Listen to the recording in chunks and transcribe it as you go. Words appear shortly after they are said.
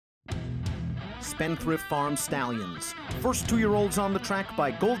Spendthrift Farm Stallions. First 2-year-olds on the track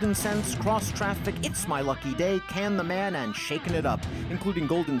by Golden Sense, Cross Traffic, It's My Lucky Day, Can the Man, and Shaking It Up, including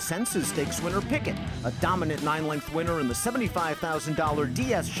Golden Sense's stakes winner Pickett, a dominant 9-length winner in the $75,000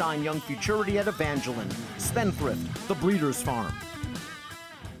 DS Shine Young Futurity at Evangeline. Spendthrift, the Breeders' Farm.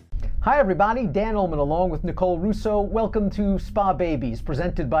 Hi everybody, Dan Illman along with Nicole Russo. Welcome to Spa Babies,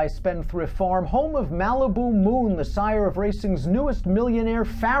 presented by Spendthrift Farm, home of Malibu Moon, the sire of racing's newest millionaire,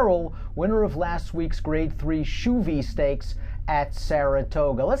 Farrell, winner of last week's Grade 3 Chuvy Stakes at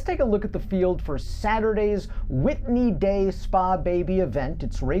Saratoga. Let's take a look at the field for Saturday's Whitney Day Spa Baby event.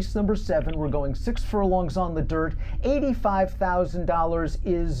 It's race number 7. We're going 6 furlongs on the dirt. $85,000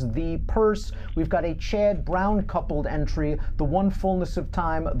 is the purse. We've got a Chad Brown coupled entry, the One Fullness of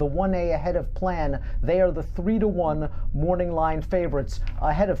Time, the 1A Ahead of Plan. They are the 3-to-1 morning line favorites.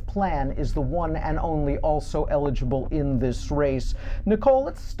 Ahead of Plan is the one and only also eligible in this race. Nicole,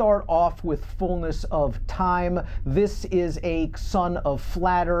 let's start off with Fullness of Time. This is a son of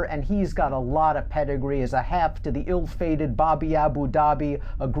Flatter, and he's got a lot of pedigree as a half to the ill-fated Bobby Abu Dhabi,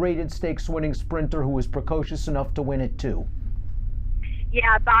 a graded stakes winning sprinter who was precocious enough to win it too.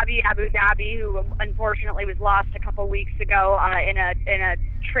 Yeah, Bobby Abu Dhabi, who unfortunately was lost a couple weeks ago in a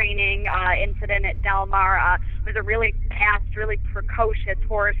training incident at Del Mar, was a really fast, really precocious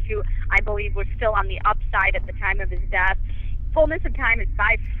horse who I believe was still on the upside at the time of his death. Fullness of Time is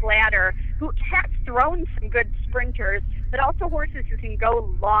by Flatter, who has thrown some good sprinters, but also horses who can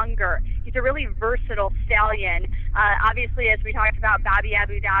go longer. He's a really versatile stallion. Obviously, as we talked about, Bobby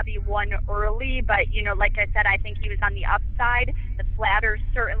Abu Dhabi won early, but, you know, like I said, I think he was on the upside. The Flatters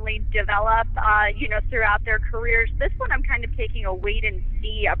certainly develop, throughout their careers. This one I'm kind of taking a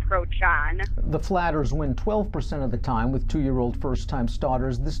wait-and-see approach on. The Flatters win 12% of the time with 2-year-old first-time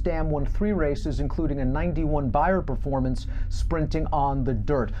starters. This dam won 3 races, including a 91 Beyer performance sprinting on the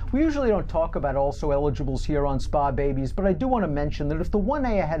dirt. We usually don't talk about also eligibles here on Spa Babies, but I do want to mention that if the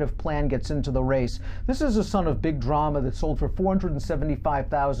 1A Ahead of Plan gets into the race, this is a son of Big Drama that sold for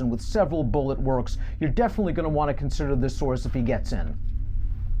 $475,000 with several bullet works. You're definitely going to want to consider this horse if he gets in.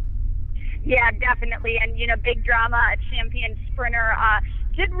 Yeah, definitely. And, you know, Big Drama, a champion sprinter,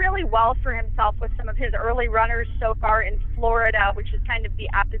 did really well for himself with some of his early runners so far in Florida, which is kind of the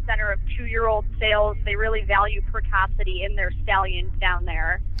epicenter of 2-year-old sales. They really value precocity in their stallions down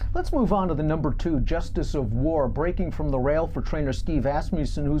there. Let's move on to the number 2, Justice of War, breaking from the rail for trainer Steve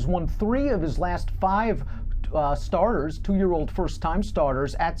Asmussen, who's won 3 of his last 5 starters, 2-year-old first-time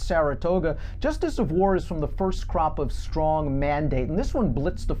starters at Saratoga. Justice of War is from the first crop of Strong Mandate, and this one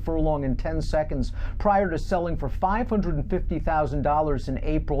blitzed a furlong in 10 seconds prior to selling for $550,000 in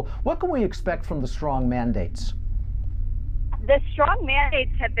April. What can we expect from the Strong Mandates? The Strong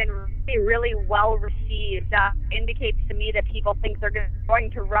Mandates have been really well received. Indicates to me that people think they're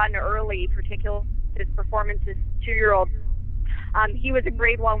going to run early, particularly his performance as 2-year-old. He was a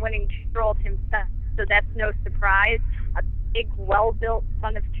Grade 1 winning 2-year-old himself, so that's no surprise. A big, well-built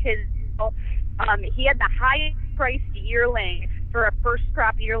son of Tisdale. He had the highest-priced yearling for a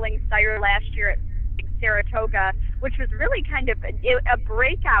first-crop yearling sire last year at Saratoga, which was really kind of a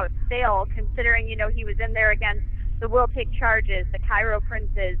breakout sale, considering, you know, he was in there against the Will Take Charges, the Cairo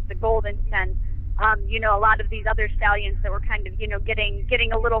Princes, the Golden Sense, a lot of these other stallions that were kind of,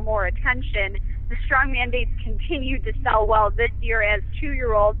 getting a little more attention. The Strong Mandates continued to sell well this year as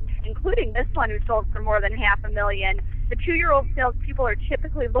 2-year-olds, including this one who sold for more than $500,000. The 2-year-old salespeople are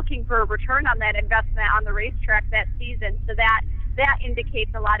typically looking for a return on that investment on the racetrack that season, so that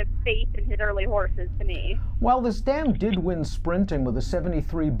indicates a lot of faith in his early horses to me. Well, this dam did win sprinting with a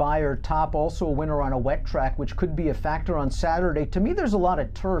 73 Beyer top, also a winner on a wet track, which could be a factor on Saturday. To me, there's a lot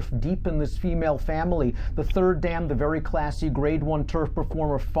of turf deep in this female family. The 3rd dam, the very classy Grade 1 turf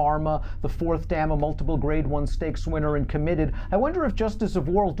performer Pharma. The 4th dam, a multiple Grade 1 stakes winner and Committed. I wonder if Justice of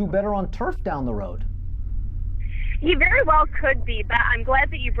War will do better on turf down the road. He very well could be, but I'm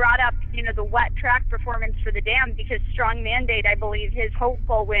glad that you brought up, the wet track performance for the dam, because Strong Mandate, I believe, his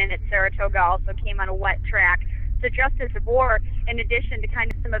hopeful win at Saratoga also came on a wet track. So Justice of War, in addition to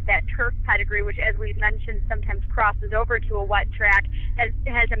kind of some of that turf pedigree, which, as we've mentioned, sometimes crosses over to a wet track,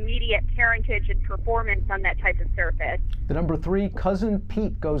 has immediate parentage and performance on that type of surface. The number 3, Cousin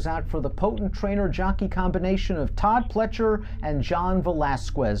Pete, goes out for the potent trainer-jockey combination of Todd Pletcher and John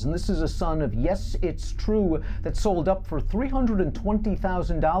Velasquez. And this is a son of Yes, It's True that sold up for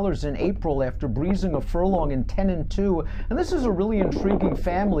 $320,000 in April after breezing a furlong in 10-2. And this is a really intriguing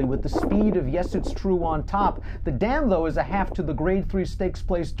family with the speed of Yes, It's True on top. The dam, though, is a half to the Grade 3 stakes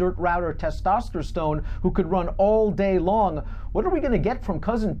place dirt router Testosterone, who could run all day long. What are we going to get from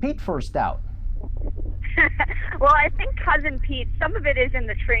Cousin Pete first out? Well, I think Cousin Pete, some of it is in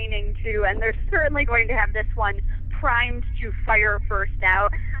the training too, and they're certainly going to have this one primed to fire first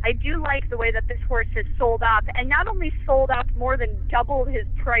out. I do like the way that this horse has sold up, and not only sold up, more than doubled his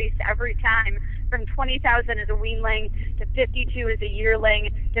price every time, from $20,000 as a weanling to $52,000 as a yearling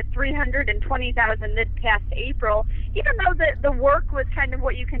to $320,000 this past April. Even though the work was kind of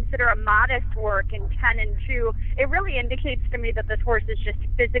what you consider a modest work in 10 and 2, it really indicates to me that this horse is just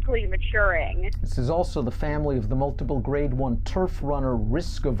physically maturing. This is also the family of the multiple Grade 1 turf runner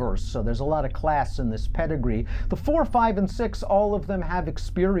Risk Averse, so there's a lot of class in this pedigree. The 4, 5, and 6, all of them have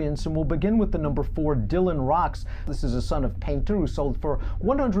experience, and we'll begin with the number 4, Dylan Rocks. This is a son of Painter who sold for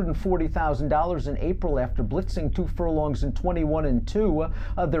 $140,000 in April after blitzing 2 furlongs in 21 and 2.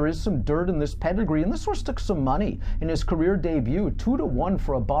 There is some dirt in this pedigree, and this horse took some money in his career debut. 2-1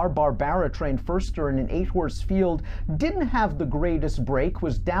 for a Barbara trained firster in an 8-horse field. Didn't have the greatest break,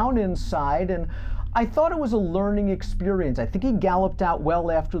 was down inside, and I thought it was a learning experience. I think he galloped out well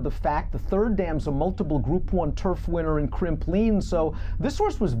after the fact. The third dam's a multiple Group 1 turf winner in Crimplene, so this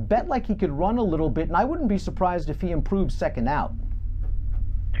horse was bet like he could run a little bit, and I wouldn't be surprised if he improved second out.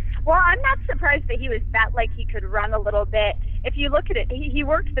 Well, I'm not surprised that he was bet like he could run a little bit. If you look at it, he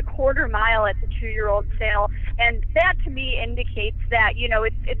worked the quarter mile at the 2-year-old sale, and that to me indicates that, you know,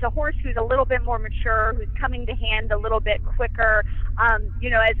 it's a horse who's a little bit more mature, who's coming to hand a little bit quicker, you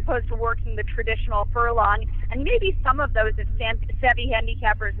know, as opposed to working the traditional furlong. And maybe some of those, if savvy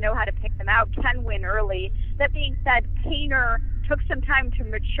handicappers know how to pick them out, can win early. That being said, Painter took some time to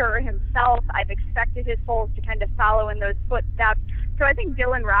mature himself. I've expected his foals to kind of follow in those footsteps. So I think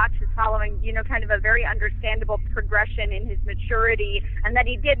Dylan Rocks is following, you know, kind of a very understandable progression in his maturity, and that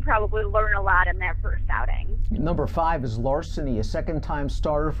he did probably learn a lot in that first outing. Number 5 is Larceny, a second-time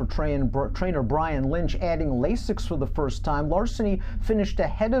starter for trainer Brian Lynch, adding Lasix for the first time. Larceny finished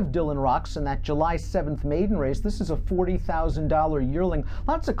ahead of Dylan Rocks in that July 7th maiden race. This is a $40,000 yearling.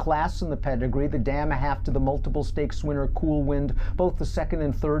 Lots of class in the pedigree. The dam a half to the multiple stakes winner Cool Wind. Both the second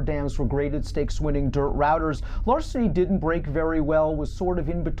and third dams were graded stakes winning dirt routers. Larceny didn't break very well, was sort of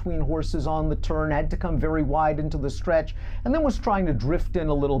in between horses on the turn, had to come very wide into the stretch, and then was trying to drift in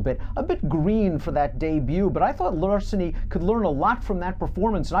a bit green for that debut, but I thought Larceny could learn a lot from that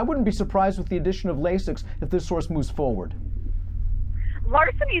performance, and I wouldn't be surprised with the addition of Lasix if this horse moves forward.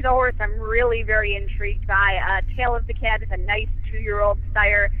 Larceny's a horse I'm really very intrigued by. Tail of the Cat is a nice 2-year-old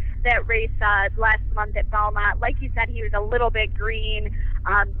sire. That race last month at Belmont, like you said, he was a little bit green,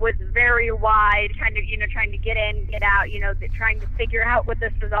 was very wide, trying to get in, get out, trying to figure out what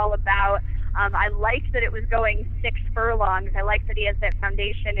this was all about. I liked that it was going 6 furlongs. I like that he has that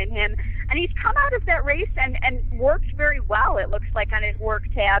foundation in him. And he's come out of that race and worked very well, it looks like, on his work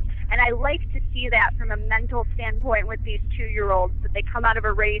tab. And I like to see that from a mental standpoint with these 2-year-olds, that they come out of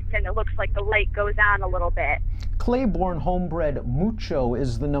a race and it looks like the light goes on a little bit. Claiborne homebred Mucho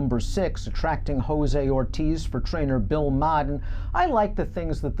is the number 6, attracting Jose Ortiz for trainer Bill Madden. I like the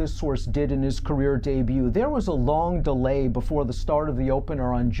things that this horse did in his career debut. There was a long delay before the start of the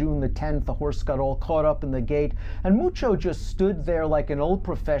opener on June the 10th. The horse got all caught up in the gate, and Mucho just stood there like an old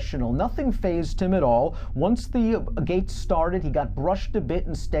professional. Nothing fazed him at all. Once the gate started, he got brushed a bit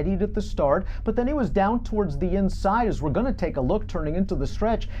and steadied at the start, but then he was down towards the inside. As we're going to take a look turning into the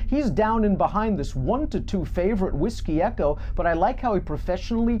stretch, he's down in behind this 1-2 favorite Whiskey Echo, but I like how he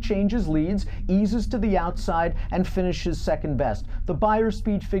professionally changes leads, eases to the outside, and finishes second best. The Beyer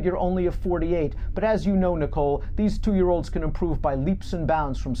speed figure only a 48, but as you know, Nicole, these 2-year-olds can improve by leaps and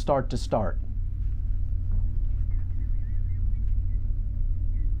bounds from start to start.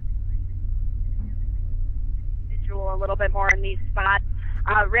 A little bit more in these spots.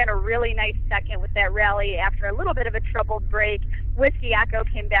 Ran a really nice second with that rally after a little bit of a troubled break. Whiskey Echo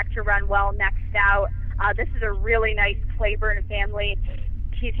came back to run well next out. This is a really nice Claiborne family.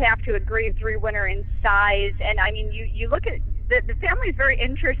 He's half to a Grade 3 winner in size, and I mean, you look at the family is very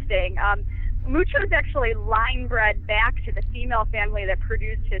interesting. Mucho's actually line bred back to the female family that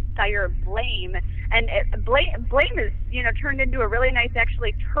produced his sire Blame, and Blame is turned into a really nice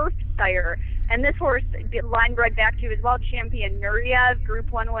actually turf sire. And this horse line bred back to as well champion Nureyev,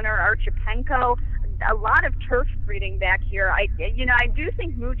 Group 1 winner Archipenko. A lot of turf breeding back here. I do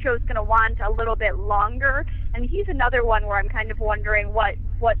think Mucho's going to want a little bit longer, and he's another one where I'm kind of wondering what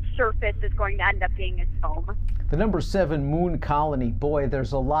surface is going to end up being his home. The number 7 Moon Colony, boy,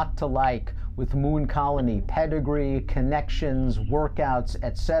 there's a lot to like. with Moon Colony, pedigree, connections, workouts,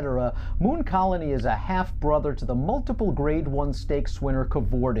 etc. Moon Colony is a half-brother to the multiple Grade 1 stakes winner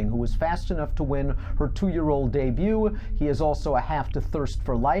Cavorting, who was fast enough to win her 2-year-old debut. He is also a half to Thirst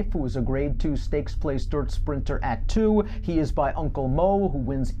for Life, who is a Grade 2 stakes place dirt sprinter at 2. He is by Uncle Mo, who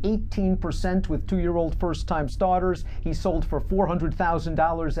wins 18% with 2-year-old first-time starters. He sold for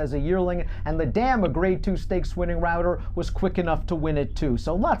 $400,000 as a yearling, and the Dam, a Grade 2 stakes winning router, was quick enough to win it too.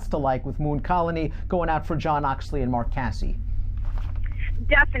 So lots to like with Moon Colony, going out for John Oxley and Mark Cassie.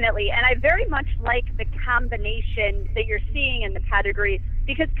 Definitely, and I very much like the combination that you're seeing in the pedigree,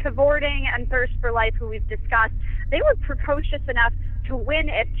 because Cavorting and Thirst for Life, who we've discussed, they were precocious enough to win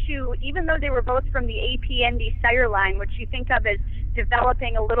at 2, even though they were both from the APND sire line, which you think of as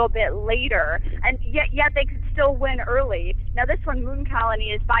developing a little bit later, and yet they could still win early. Now this one, Moon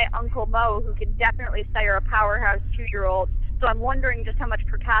Colony, is by Uncle Mo, who can definitely sire a powerhouse 2-year-old. So I'm wondering just how much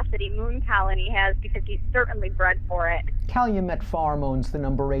precocity Moon Colony has, because he's certainly bred for it. Calumet Farm owns the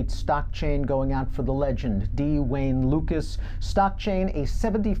number 8 Stock Chain, going out for the legend D. Wayne Lucas. Stock Chain, a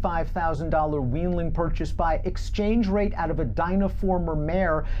 $75,000 weanling purchase by exchange rate out of a Dynaformer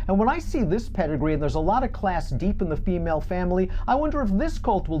mare. And when I see this pedigree, and there's a lot of class deep in the female family, I wonder if this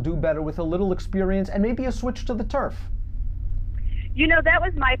colt will do better with a little experience and maybe a switch to the turf. You know, that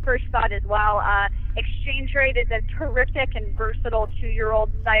was my first thought as well. Exchange Rate is a terrific and versatile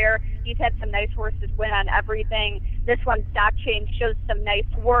 2-year-old sire. He's had some nice horses win on everything. This one, Stock Chain, shows some nice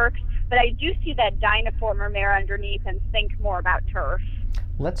works, but I do see that Dynaformer mare underneath and think more about turf.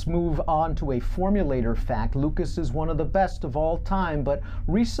 Let's move on to a formulator fact. Lucas is one of the best of all time, but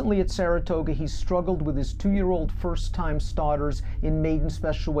recently at Saratoga he struggled with his 2-year-old first-time starters in maiden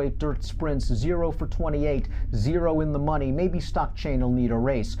special weight dirt sprints. 0 for 28, 0 in the money. Maybe Stock Chain will need a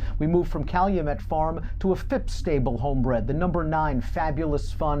race. We move from Calumet Farm to a Phipps stable homebred. The number 9,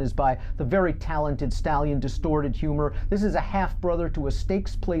 Fabulous Fun, is by the very talented stallion Distorted Humor. This is a half-brother to a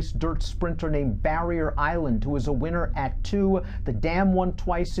stakes place dirt sprinter named Barrier Island, who is a winner at 2. The Dam won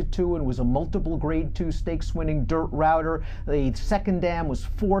twice at 2 and was a multiple Grade 2 stakes winning dirt router. The second Dam was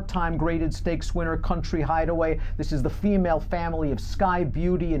 4-time graded stakes winner Country Hideaway. This is the female family of Sky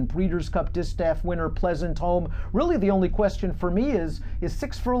Beauty and Breeders' Cup Distaff winner Pleasant Home. Really the only question for me is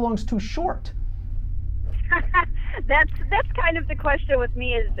 6 furlongs too short? That's kind of the question with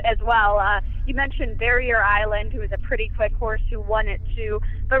me as well. You mentioned Barrier Island, who is a pretty quick horse who won it too,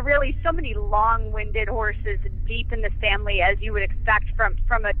 but really so many long-winded horses deep in the family, as you would expect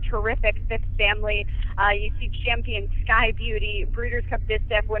from a terrific Fifth family. You see champion Sky Beauty, Breeders' Cup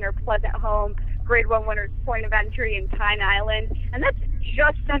Distaff winner Pleasant Home, Grade 1 winners Point of Entry and Pine Island, and that's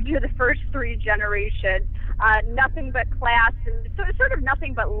just under the first 3 generations. Nothing but class, and sort of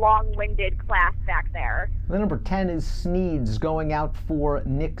nothing but long-winded class back there. The number 10 is Sneeds, going out for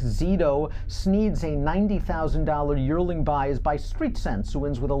Nick Zito. Sneeds, a $90,000 yearling buy, is by Street Sense, who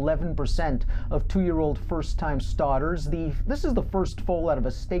wins with 11% of 2-year-old first-time starters. This is the first foal out of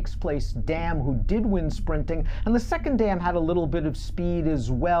a stakes place Dam who did win sprinting, and the second Dam had a little bit of speed as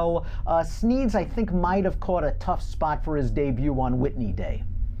well. Sneeds, I think, might have caught a tough spot for his debut on Whitney Day.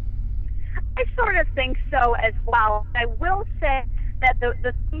 I sort of think so as well. I will say that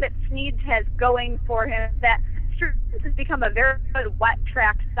the thing that Sneeds has going for him is that Sneeds has become a very good wet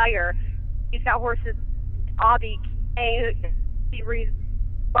track sire. He's got horses, Aubie, K, he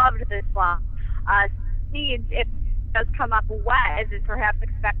loved this lot. Sneeds, if it does come up wet, as is perhaps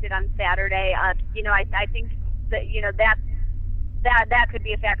expected on Saturday, I think that, that could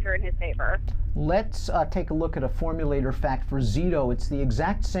be a factor in his favor. Let's take a look at a formulator fact for Zito. It's the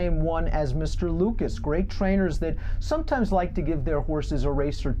exact same one as Mr. Lucas. Great trainers that sometimes like to give their horses a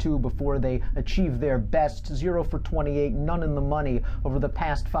race or two before they achieve their best. 0 for 28, none in the money over the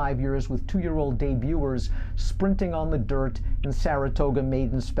past 5 years, with 2-year-old debuters sprinting on the dirt in Saratoga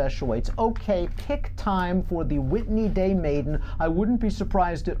maiden special weights. Okay, pick time for the Whitney Day maiden. I wouldn't be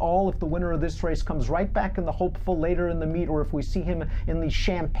surprised at all if the winner of this race comes right back in the hopeful later in the meet, or if we see him in the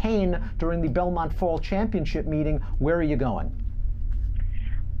Champagne during the Belmont Fall Championship meeting. Where are you going?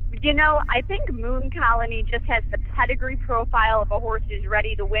 You know, I think Moon Colony just has the pedigree profile of a horse who's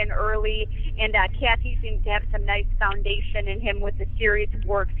ready to win early, and Cassie seems to have some nice foundation in him with the series of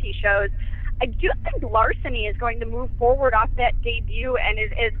works he shows. I do think Larceny is going to move forward off that debut and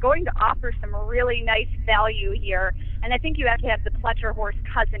is going to offer some really nice value here. And I think you have to have the Pletcher horse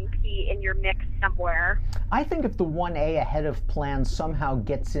Cousin P in your mix somewhere. I think if the 1A ahead of plan somehow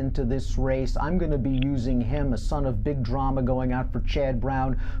gets into this race, I'm going to be using him, a son of big drama going out for Chad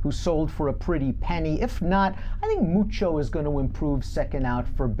Brown, who sold for a pretty penny. If not, I think Mucho is going to improve second out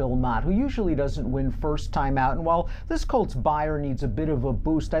for Bill Mott, who usually doesn't win first time out. And while this colt's buyer needs a bit of a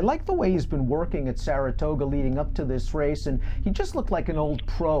boost, I like the way he's been working at Saratoga leading up to this race, and he just looked like an old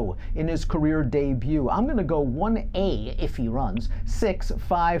pro in his career debut. I'm going to go 1A if he runs, 6,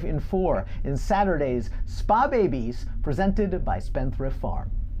 5, and 4 in Saturday's Spa Babies, presented by Spendthrift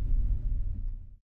Farm.